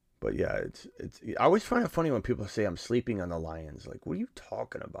 But yeah, it's. I always find it funny when people say I'm sleeping on the Lions. Like, what are you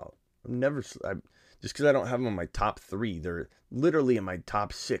talking about? Just because I don't have them in my top three. They're literally in my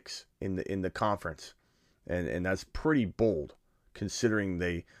top six in the conference. And that's pretty bold, considering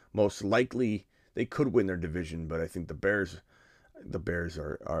they most likely, they could win their division, but I think the Bears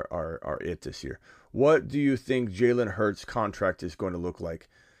are it this year. What do you think Jalen Hurts' contract is going to look like?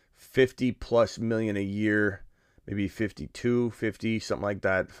 50 plus million a year, maybe 52, 50, something like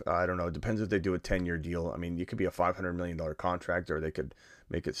that. I don't know. It depends if they do a 10-year deal. I mean, it could be a $500 million contract, or they could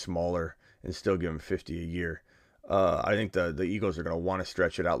make it smaller and still give him 50 a year. I think the Eagles are going to want to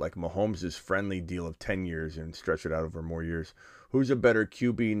stretch it out like Mahomes' friendly deal of 10 years and stretch it out over more years. Who's a better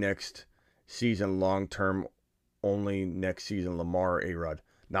QB next season, long-term? Only next season, Lamar or A-Rod?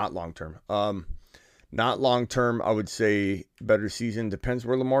 Not long-term. Not long-term, I would say better season. Depends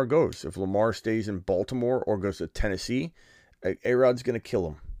where Lamar goes. If Lamar stays in Baltimore or goes to Tennessee, A-Rod's going to kill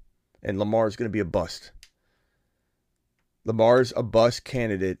him. And Lamar's going to be a bust. Lamar's a bust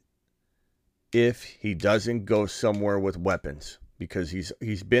candidate if he doesn't go somewhere with weapons, because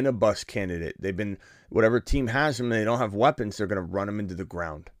he's been a bust candidate. They've been, whatever team has him and they don't have weapons, they're going to run him into the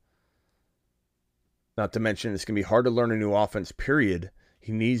ground. Not to mention, it's going to be hard to learn a new offense, period.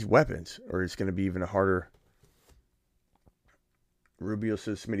 He needs weapons, or it's going to be even harder. Rubio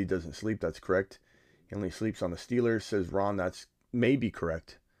says Smitty doesn't sleep. That's correct. He only sleeps on the Steelers, says Ron. That's maybe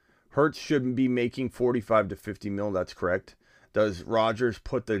correct. Hurts shouldn't be making 45 to 50 mil. That's correct. Does Rodgers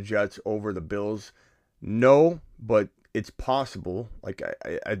put the Jets over the Bills? No, but it's possible. Like,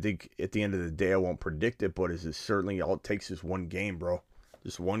 I think at the end of the day, I won't predict it, but it's certainly all it takes is one game, bro.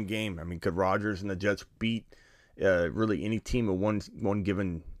 Just one game. I mean, could Rodgers and the Jets beat really any team in one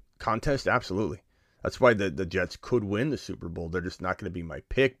given contest? Absolutely. That's why the Jets could win the Super Bowl. They're just not going to be my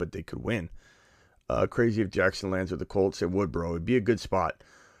pick, but they could win. Crazy if Jackson lands with the Colts. It would, bro. It'd be a good spot.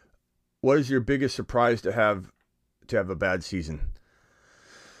 What is your biggest surprise to have a bad season?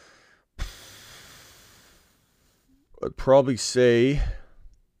 I'd probably say,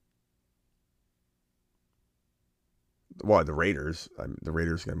 well, the Raiders. The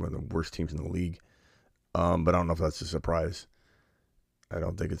Raiders are one of the worst teams in the league. But I don't know if that's a surprise. I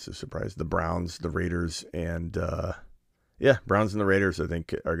don't think it's a surprise. The Browns, the Raiders, and Browns and the Raiders, I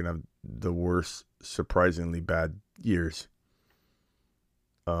think, are going to have the worst, surprisingly bad years.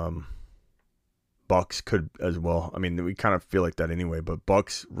 Bucks could as well. I mean, we kind of feel like that anyway, but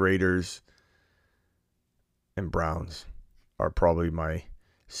Bucks, Raiders, and Browns are probably my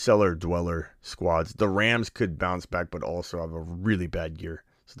cellar dweller squads. The Rams could bounce back, but also have a really bad year.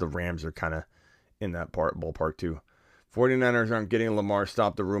 So the Rams are kind of in that ballpark too. 49ers aren't getting Lamar.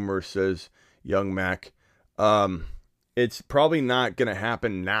 Stop the rumors, says Young Mac. It's probably not going to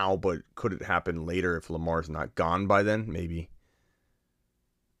happen now, but could it happen later if Lamar's not gone by then? Maybe.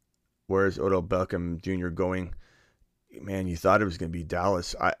 Where's Odell Beckham Jr. going? Man, you thought it was going to be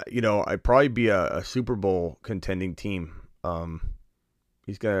Dallas. I'd probably be a Super Bowl contending team.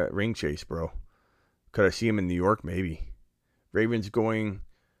 He's got a ring chase, bro. Could I see him in New York? Maybe. Ravens going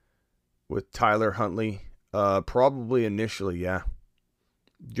with Tyler Huntley. Probably initially, yeah.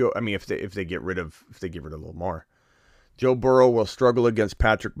 If they get rid of Lamar. Joe Burrow will struggle against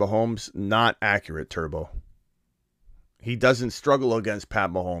Patrick Mahomes. Not accurate, Turbo. He doesn't struggle against Pat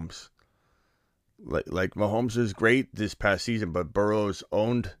Mahomes. Like Mahomes is great this past season, but Burrow's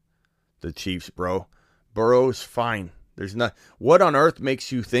owned the Chiefs, bro. Burrow's fine. There's not. What on earth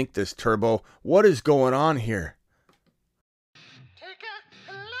makes you think this, Turbo? What is going on here?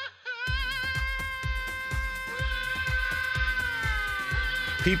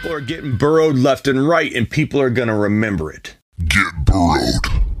 People are getting burrowed left and right, and people are going to remember it. Get burrowed.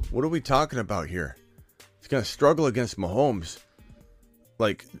 What are we talking about here? He's going to struggle against Mahomes.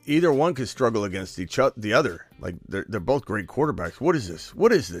 Like, either one could struggle against the other. Like, they're both great quarterbacks. What is this?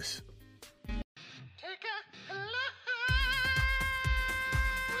 What is this?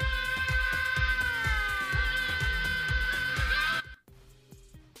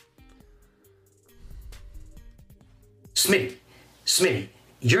 Smitty,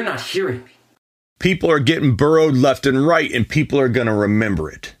 you're not hearing me. People are getting burrowed left and right, and people are going to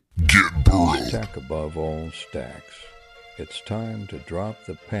remember it. Get burrowed. Stack above all stacks. It's time to drop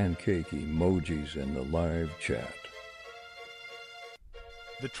the pancake emojis in the live chat.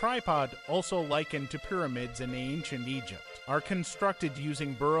 The tripod, also likened to pyramids in ancient Egypt, are constructed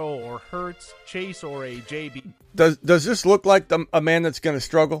using Burrow or Hertz, Chase, or a JB. Does this look like a man that's going to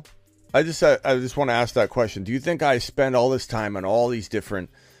struggle? I just want to ask that question. Do you think I spend all this time on all these different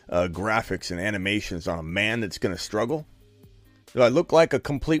graphics and animations on a man that's going to struggle? Do I look like a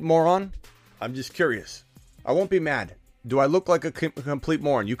complete moron? I'm just curious. I won't be mad. Do I look like a complete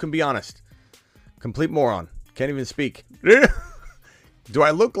moron? You can be honest. Complete moron. Can't even speak. Do I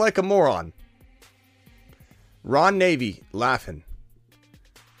look like a moron? Ron Navy laughing.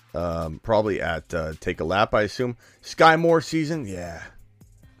 Probably at Take a Lap, I assume. Sky Moore season? Yeah.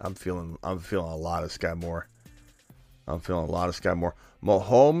 I'm feeling a lot of Sky Moore.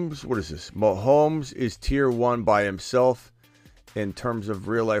 Mahomes, what is this? Mahomes is tier 1 by himself. In terms of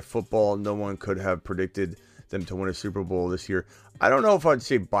real life football, no one could have predicted them to win a Super Bowl this year. I don't know if I'd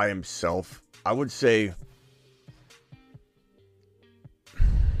say by himself. I would say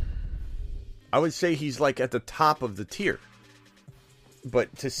he's like at the top of the tier.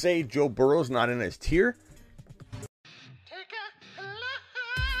 But to say Joe Burrow's not in his tier?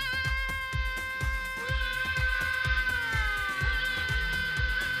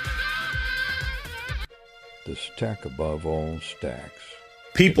 The stack above all stacks.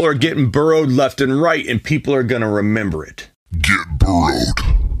 People are getting burrowed left and right, and people are going to remember it. Get burrowed.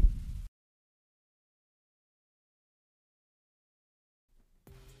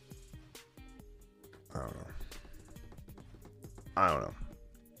 I don't know.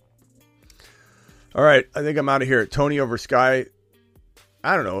 All right, I think I'm out of here. Tony over Sky.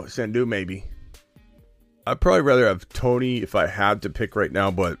 I don't know. Sandu, maybe. I'd probably rather have Tony if I had to pick right now,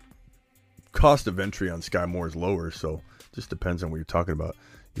 but cost of entry on Sky Moore is lower, so just depends on what you're talking about.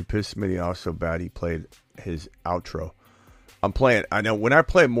 You pissed Smitty off so bad he played his outro. I'm playing. I know when I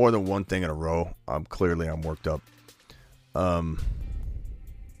play more than one thing in a row, I'm worked up.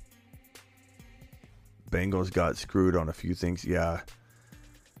 Bengals got screwed on a few things. Yeah.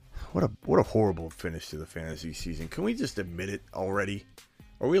 What a horrible finish to the fantasy season. Can we just admit it already?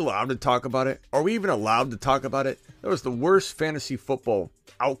 Are we allowed to talk about it? Are we even allowed to talk about it? That was the worst fantasy football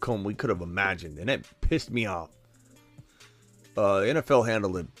outcome we could have imagined, and it pissed me off. The NFL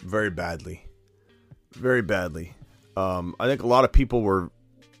handled it very badly. Very badly. I think a lot of people were...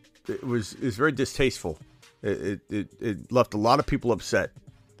 It was very distasteful. It left a lot of people upset.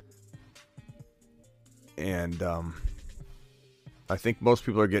 And I think most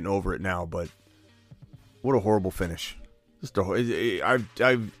people are getting over it now, but what a horrible finish. I'm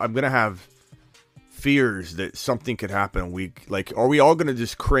going to have fears that something could happen in week. Like, are we all going to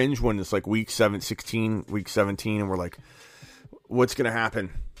just cringe when it's like week 17, and we're like, what's going to happen?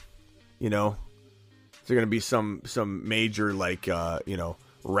 You know, is there going to be some major, like,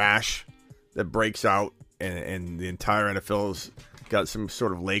 rash that breaks out and the entire NFL's got some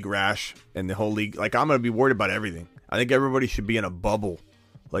sort of leg rash and the whole league? Like, I'm going to be worried about everything. I think everybody should be in a bubble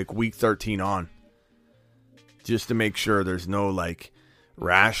like week 13 on, just to make sure there's no like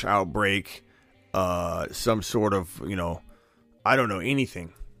rash outbreak, some sort of, I don't know,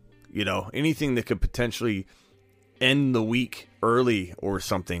 anything that could potentially end the week early or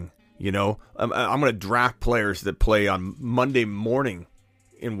something. I'm going to draft players that play on Monday morning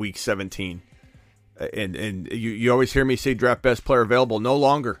in week 17. And you always hear me say draft best player available. No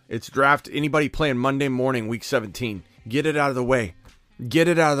longer. It's draft anybody playing Monday morning, week 17. Get it out of the way. Get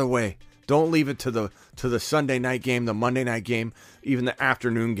it out of the way. Don't leave it to the Sunday night game, the Monday night game, even the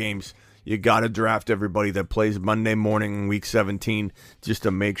afternoon games. You got to draft everybody that plays Monday morning, week 17, just to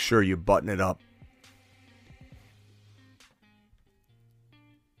make sure you button it up.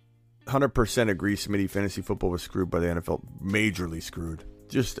 100% agree, Smitty. Fantasy football was screwed by the NFL. Majorly screwed.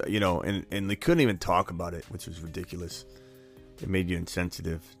 Just, and they couldn't even talk about it, which was ridiculous. It made you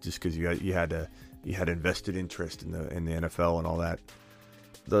insensitive just because you had invested interest in the NFL and all that.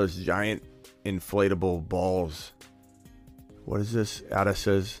 Those giant inflatable balls. What is this? Ada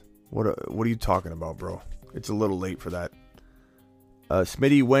says, what are you talking about, bro? It's a little late for that.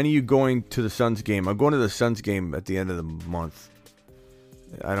 Smitty, when are you going to the Suns game? I'm going to the Suns game at the end of the month.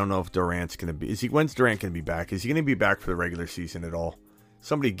 I don't know if Durant's going to be... When's Durant going to be back? Is he going to be back for the regular season at all?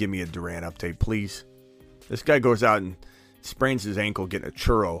 Somebody give me a Durant update, please. This guy goes out and sprains his ankle getting a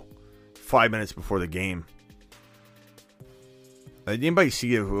churro 5 minutes before the game. Did anybody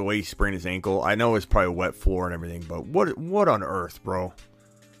see the way he sprained his ankle? I know it's probably a wet floor and everything, but what on earth, bro?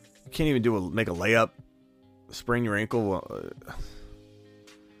 You can't even make a layup. Sprain your ankle.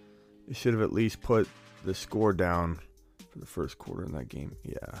 You should have at least put the score down for the first quarter in that game.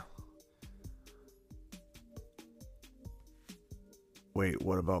 Yeah. Wait,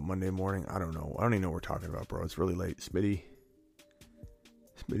 what about Monday morning? I don't know. I don't even know what we're talking about, bro. It's really late. Smitty,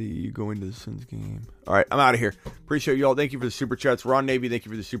 you going to the Suns game? All right, I'm out of here. Appreciate you all. Thank you for the super chats. Ron Navy, thank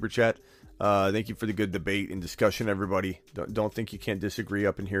you for the super chat. Thank you for the good debate and discussion, everybody. Don't think you can't disagree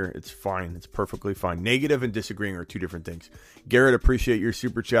up in here. It's fine. It's perfectly fine. Negative and disagreeing are two different things. Garrett, appreciate your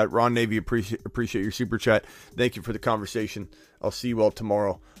super chat. Ron Navy, appreciate your super chat. Thank you for the conversation. I'll see you all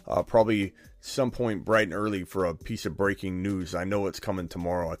tomorrow. Probably some point bright and early for a piece of breaking news. I know it's coming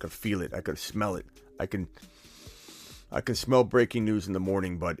tomorrow. I could feel it. I could smell it. I can smell breaking news in the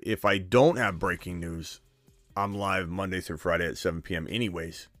morning, but if I don't have breaking news, I'm live Monday through Friday at 7 p.m.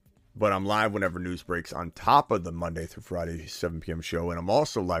 anyways. But I'm live whenever news breaks on top of the Monday through Friday 7 p.m. show. And I'm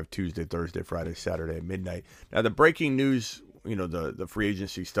also live Tuesday, Thursday, Friday, Saturday at midnight. Now, the breaking news, the free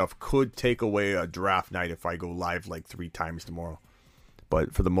agency stuff could take away a draft night if I go live like 3 times tomorrow.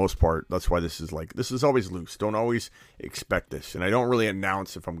 But for the most part, that's why this is always loose. Don't always expect this. And I don't really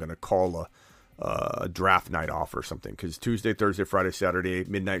announce if I'm going to call a draft night off or something, because Tuesday, Thursday, Friday, Saturday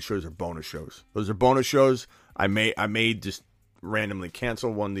midnight shows are bonus shows. Those are bonus shows. I may just randomly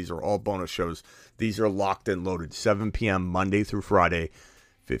cancel one. These are all bonus shows. These are locked and loaded. 7 p.m. Monday through Friday,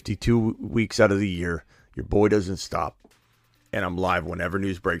 52 weeks out of the year. Your boy doesn't stop, and I'm live whenever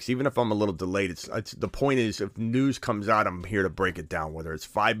news breaks. Even if I'm a little delayed, it's the point is, if news comes out, I'm here to break it down, whether it's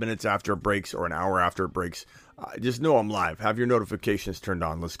 5 minutes after it breaks or an hour after it breaks. Just know I'm live. Have your notifications turned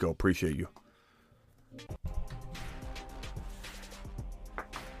on. Let's go. Appreciate you.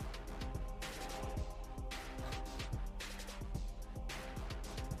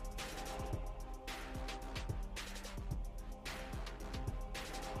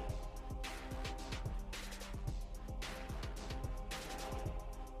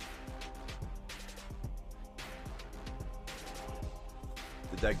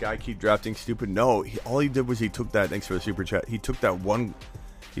 Did that guy keep drafting stupid? No, all he did was he took that. Thanks for the super chat. He took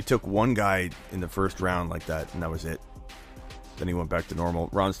one guy in the first round like that, and that was it. Then he went back to normal.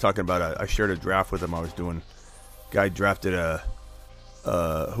 Ron's talking about I shared a draft with him I was doing. Guy drafted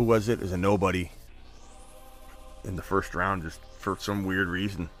who was it? As a nobody in the first round, just for some weird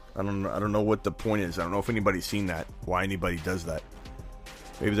reason. I don't know what the point is. I don't know if anybody's seen that. Why anybody does that?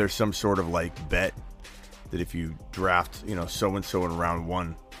 Maybe there's some sort of like bet that if you draft, so and so in round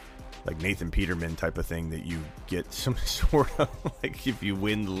 1, like Nathan Peterman type of thing, that you get some sort of like if you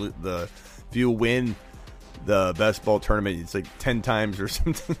win the best ball tournament, it's like 10 times or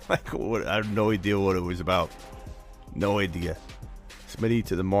something like what. I have no idea what it was about. No idea. Smitty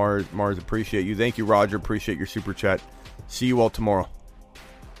to the Mars, appreciate you. Thank you, Roger. Appreciate your super chat. See you all tomorrow.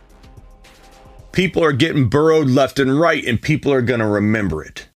 People are getting burrowed left and right, and people are gonna remember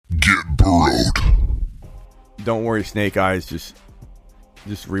it. Get burrowed. Don't worry, Snake Eyes. Just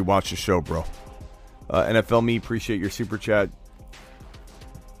rewatch the show, bro. NFL Me, appreciate your super chat.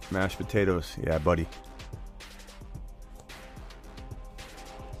 Mashed potatoes. Yeah, buddy.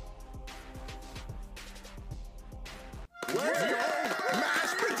 Let's go,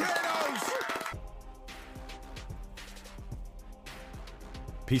 mashed potatoes!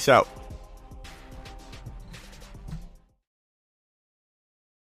 Peace out.